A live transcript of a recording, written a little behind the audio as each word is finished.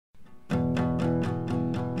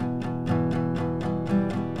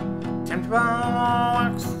Tebow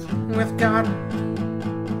walks with God.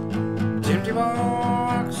 Tim Tebow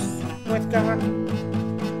walks with God,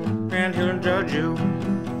 and he'll judge you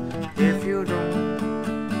if you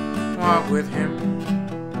don't walk with him.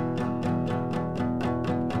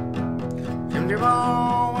 Tim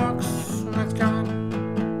Tebow walks with God.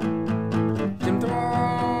 Tim Tebow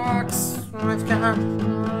walks with God,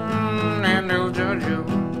 and he'll judge you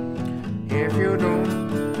if you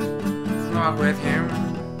don't walk with him.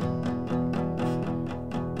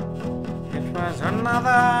 It was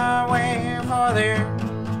another way for the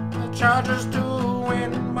Chargers to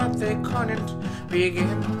win, but they couldn't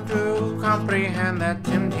begin to comprehend that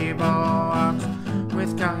Tim Tebow walks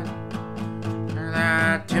with God.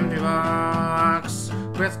 That Tim Tebow walks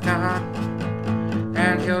with God,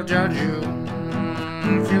 and he'll judge you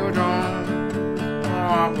if you don't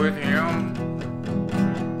walk with him.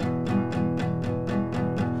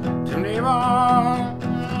 Tim Tebow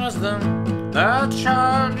was the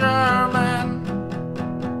Charger man.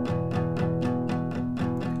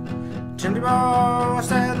 Tim Tebow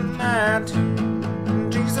said that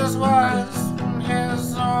Jesus was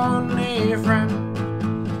his only friend,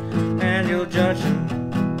 and he'll judge him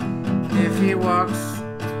if he walks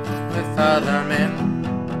with other men.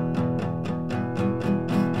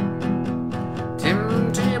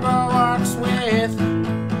 Tim Tebow walks with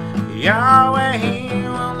Yahweh. He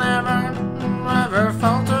will never, ever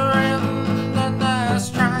falter in the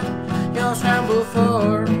stride. He'll scramble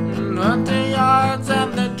for 20 yards,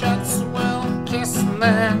 and the Jets will kiss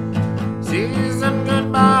their season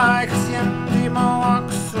goodbye, 'cause Tim Tebow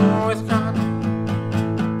walks with God.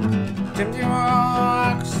 Tim Tebow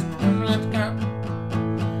walks with God,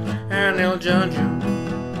 and he'll judge you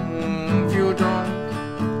if you don't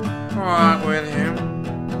walk with him.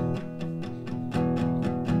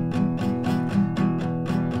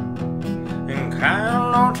 And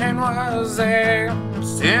Kyle Norton was a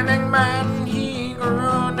sinning man. He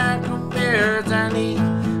grew neck beards, and he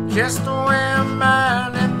kissed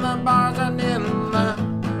women in the bars and in the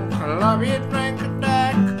club. He drank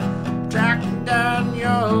Jack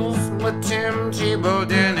Daniels, but Tim Tebow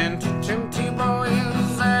didn't. Tim Tebow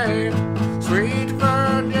is a sweet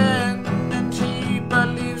virgin, and he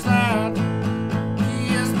believes that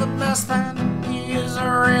he is the best, that he is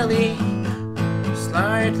really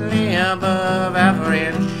slightly above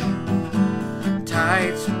average.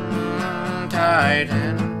 Tight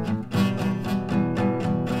end.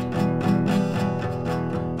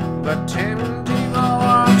 But Tim Tebow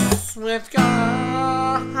walks with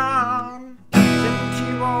God. Tim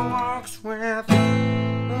Tebow walks with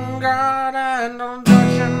God, and I'll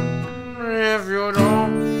judge him if you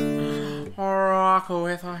don't walk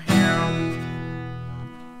with him.